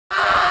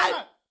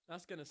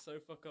That's gonna so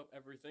fuck up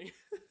everything.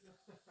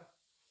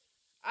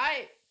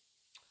 Aye.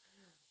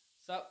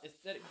 So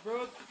aesthetic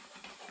Brooke,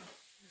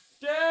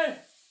 Dan,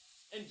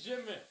 and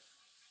Jimmy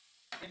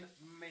In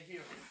my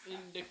heel. in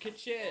the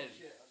kitchen. Oh,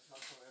 shit, I just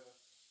knocked something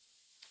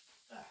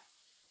over.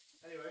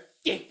 Anyway.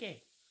 Yeah.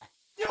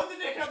 Get off the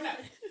dick, I'm not.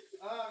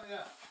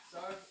 Yeah. So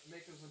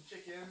making some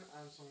chicken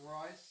and some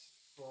rice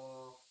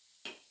for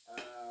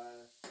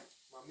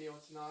my meal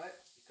tonight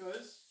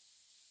because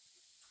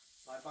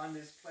my band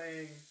is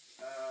playing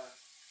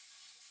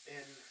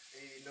in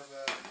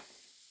another,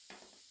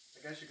 I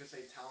guess you could say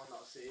town,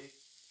 not city.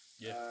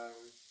 Yeah.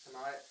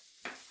 Tonight.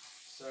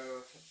 So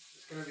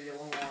it's gonna be a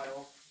long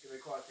while. It's gonna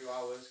be quite a few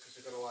hours because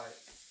we're gonna like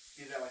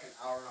be there like an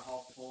hour and a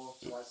half before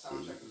to like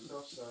sound check and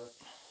stuff. So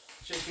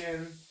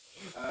chicken,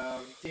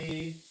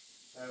 tea,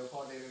 we'll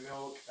probably do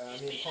milk,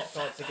 me and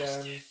Pop-Tarts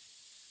again.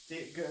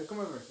 Come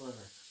over.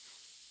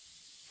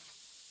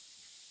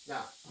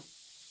 Now,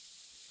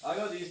 I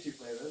got these two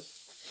flavors.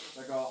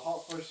 I got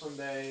hot fudge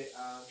sundae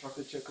and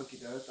chocolate chip cookie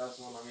dough. That's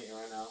the one I'm eating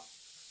right now.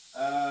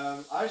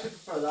 I actually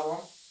prefer that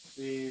one,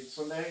 the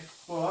sundae,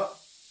 but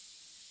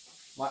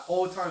my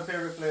all-time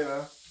favorite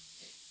flavor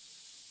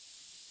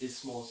is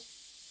s'mores.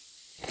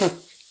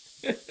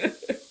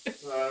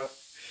 So,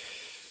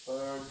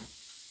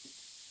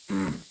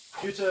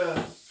 due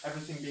to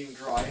everything being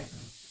dry,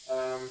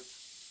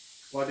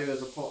 what I do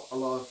is I put a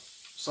lot of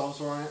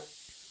salsa on it.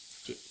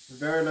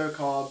 Very low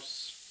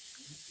carbs,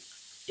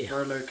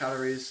 very low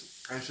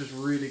calories, and it's just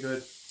really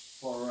good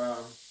for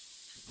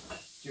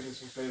giving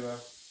some flavour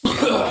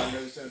and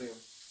no sodium.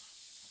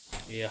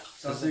 Yeah.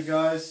 So I'll see you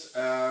guys.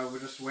 We're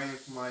just waiting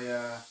for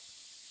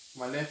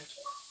my lift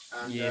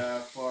and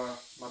for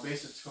my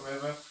bassist to come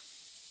over,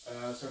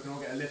 so we can all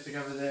get a lift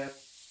together there.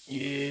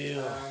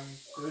 Yeah.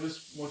 We're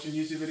just watching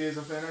YouTube videos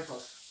and playing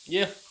iPods.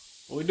 Yeah.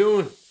 What we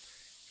doing?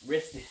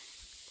 Resting.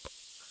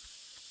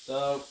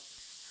 So,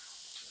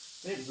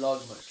 we didn't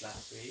vlog much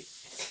last week.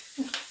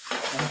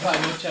 By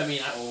much I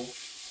mean at all.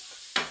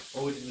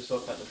 All we did was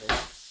talk about the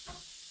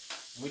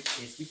business. Which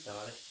is we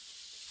started.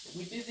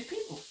 We busy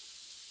people.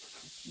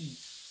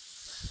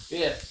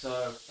 Yeah, so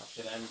I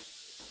should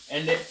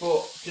end it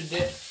for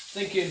today.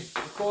 Thinking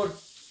record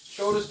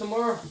shoulders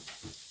tomorrow.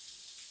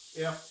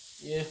 Yeah.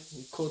 Yeah,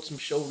 record some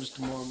shoulders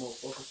tomorrow,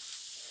 motherfucker.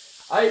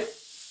 Aight.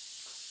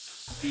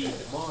 See you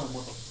tomorrow,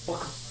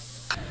 motherfucker.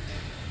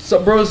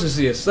 Sup bros, this is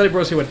your Study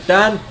Bros here with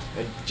Dan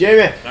And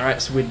Jamie.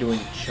 Alright, so we're doing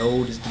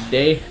shoulders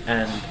today,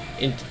 and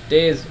in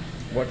today's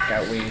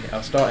workout we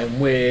are starting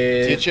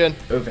with Kitchen.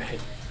 overhead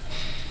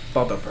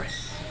barbell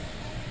press.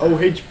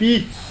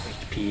 OHB.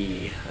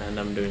 HP, and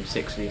I'm doing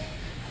 60.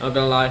 Not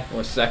gonna lie, it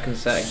was second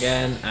set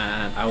again,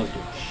 and I was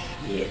doing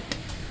shit.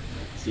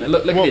 Now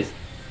look at this.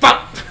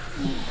 Fuck!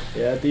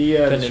 Yeah,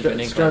 the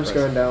strength's press.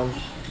 going down.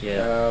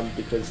 Yeah.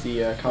 Because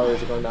the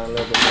calories are going down a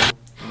little bit more.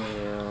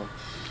 Yeah.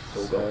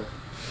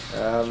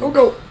 So,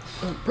 go!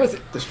 Press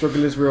it! the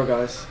struggle is real,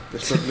 guys. The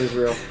struggle is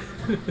real.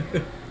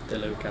 The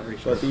low calorie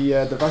But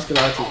the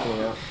vascularity is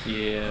coming out.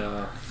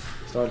 Yeah.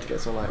 Starting to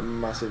get some like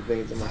massive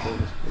veins in my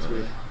shoulders. It's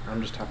weird.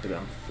 I'm just happy that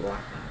I'm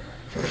flat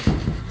now.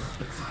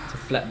 It's a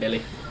flat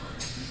belly.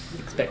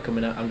 Expect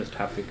coming out. I'm just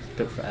happy 'cause it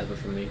took forever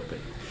for me, but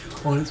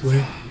on its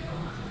way.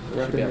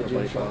 Should be out of my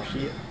body part.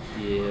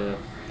 Yeah.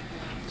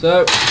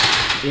 So,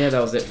 yeah,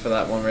 that was it for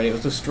that one. Really, it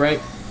was the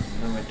strength,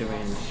 and we're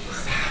doing.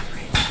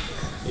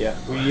 Yeah,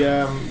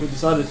 we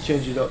decided to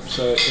change it up.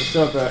 So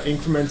instead of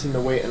incrementing the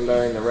weight and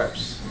lowering the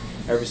reps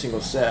every single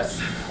set,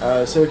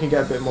 so we can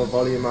get a bit more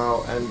volume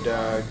out and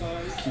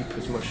keep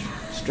as much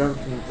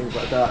strength and things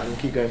like that, and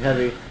keep going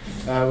heavy.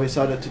 We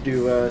decided to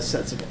do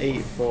sets of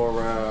 8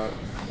 for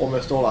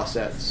almost all our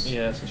sets.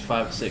 Yeah, so it's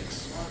 5 or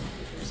 6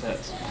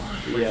 sets.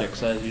 Which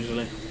exercise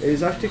usually. It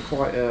is actually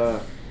quite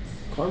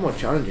more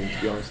challenging,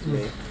 to be honest to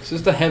me. It's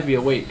just a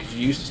heavier weight because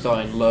you used to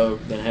starting low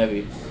then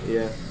heavy.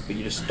 Yeah. But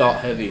you just start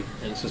heavy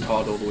and it's just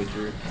hard all the way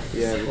through.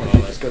 Yeah,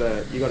 because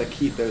you gotta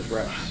keep those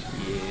reps.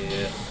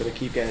 Yeah. Gotta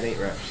keep getting 8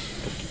 reps.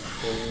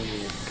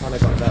 Kind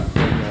of got that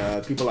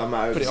from people like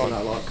Matt Oaks and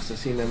that a lot because I've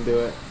seen them do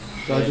it.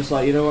 So I was just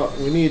like, you know what,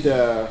 we need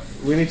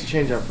to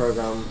change our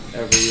program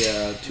every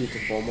 2 to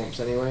 4 months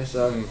anyway.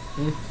 So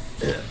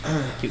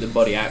keep the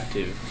body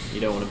active. You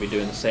don't want to be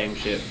doing the same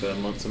shit for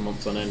months and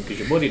months on end because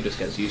your body just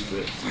gets used to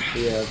it.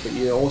 Yeah, but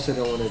you also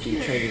don't want to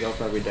be changing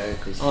up every day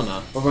because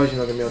no. Otherwise you're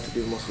not gonna be able to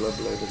do muscle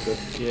overload as good.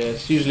 Yeah,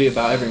 it's usually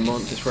about every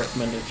month. It's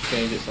recommended to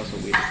change it. So that's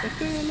what we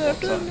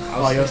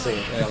did. You're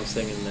singing. Yeah, I was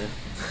singing there.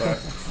 Sorry.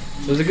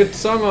 There's a good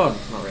song on.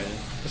 Not really.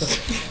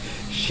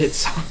 Shit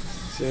song.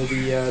 So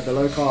the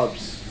low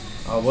carbs.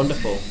 Oh,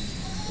 wonderful.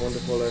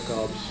 Wonderful low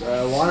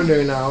carbs. What I'm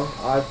doing now,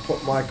 I've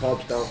put my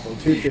carbs down from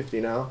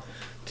 250 now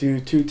to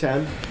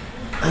 210.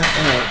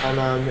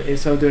 And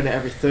instead of doing it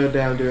every 3rd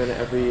day, I'm doing it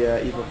every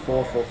either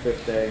 4th or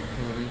 5th day.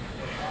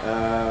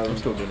 I'm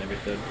still doing every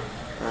 3rd.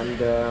 And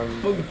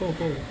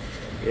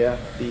yeah,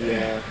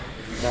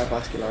 that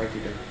vascularity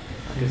thing.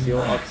 I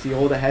can see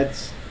all the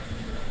heads.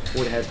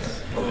 All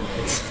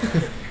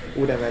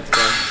them heads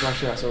going,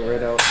 smashing that some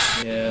red out.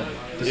 Yeah,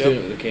 just doing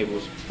it with the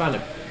cables. Found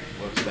it.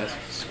 works best.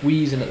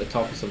 Squeezing at the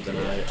top or something.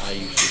 I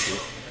usually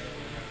do.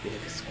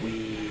 Big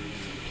squeeze.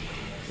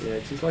 Yeah,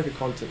 it's just like a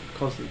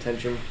constant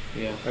tension.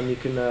 Yeah. And you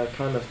can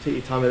kind of take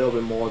your time a little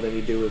bit more than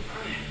you do with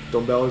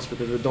dumbbells,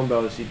 because with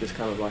dumbbells you just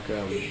kind of like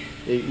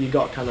you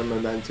got kind of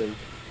momentum,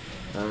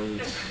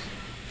 and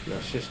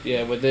It's just,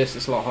 yeah, with this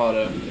it's a lot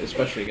harder,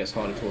 especially it gets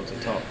harder towards the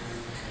top.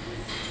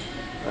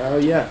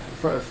 yeah,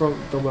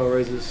 front dumbbell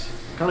raises.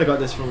 Kind of got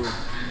this from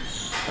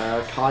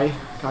Kai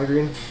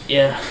Green.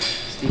 Yeah.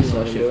 Steve's So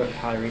let him shit do for it.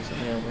 high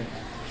recently, haven't we?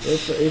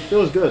 It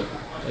feels good.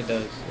 It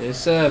does.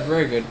 It's a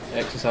very good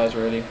exercise,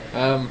 really.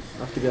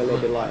 Have to be a little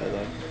bit lighter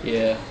though.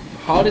 Yeah.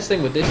 Hardest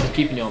thing with this is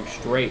keeping your arm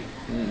straight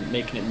and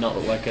making it not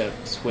look like a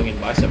swinging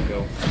bicep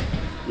curl.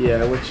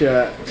 Yeah, which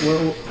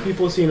well,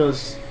 people seen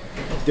us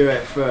do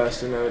it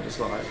first, and they were just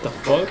like, The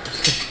fuck?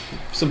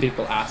 Some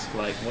people ask,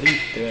 like, what are you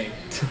doing?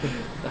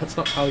 That's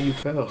not how you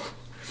curl.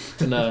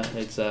 No,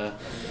 it's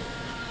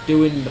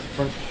doing the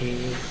front heel,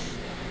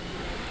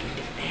 doing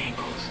different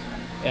angles.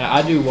 Yeah,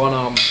 I do one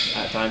arm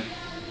at a time.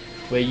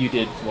 Where you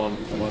did one,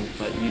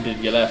 like you did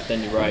your left,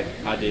 then your right.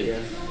 I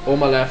did all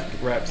my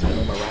left reps and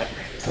all my right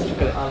reps.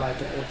 Look at it. I like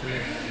that.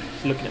 Ultimate.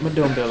 She's looking at my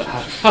dumbbell. Like,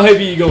 how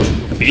heavy are you going,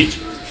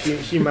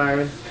 bitch? She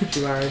marrying.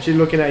 She's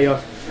looking at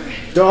your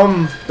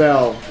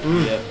dumbbell.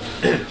 Yeah,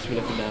 she's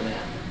looking down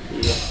there.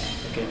 Yeah.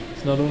 Okay,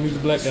 it's not only the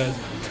black guys.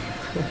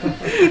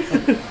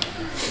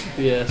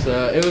 Yeah,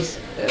 so it was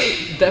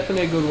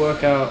definitely a good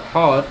workout.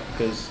 Hard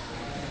because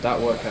that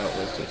workout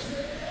was just,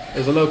 it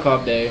was a low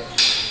carb day.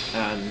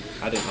 And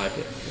I didn't like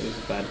it. It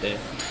was a bad day.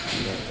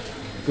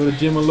 Go to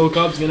gym on low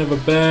carbs, gonna have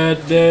a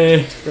bad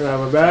day. Gonna have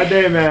a bad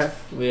day, man.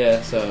 But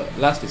yeah, so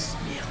last is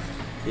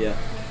Smith. Yeah.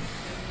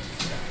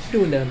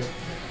 Doing down there.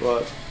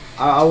 But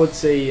I would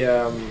say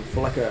for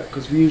like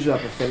because we usually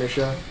have a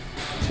finisher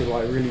to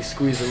like really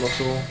squeeze the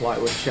muscle,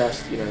 like with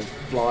chest,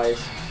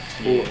 flies.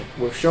 Yeah.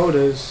 With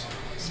shoulders,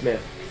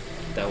 Smith.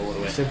 That all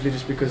the way. Simply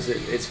just because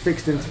it's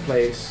fixed into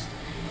place,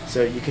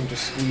 so you can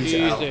just squeeze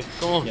it out.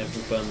 Come on. Yeah,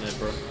 confirm that,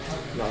 bro.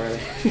 Not really.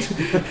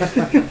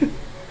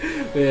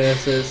 Yeah,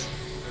 so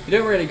you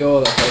don't really go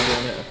all that heavy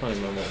on it. I can't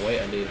even remember what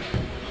weight I did.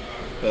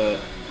 But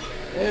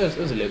yeah, it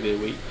was a little bit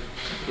weak.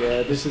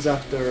 Yeah, this is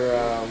after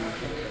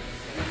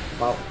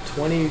about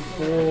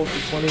 24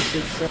 to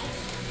 26.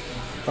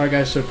 Alright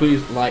guys, so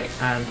please like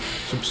and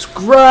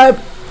subscribe.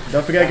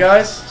 Don't forget,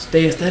 guys,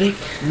 Stay aesthetic.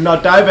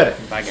 not diabetic.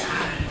 Bye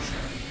guys.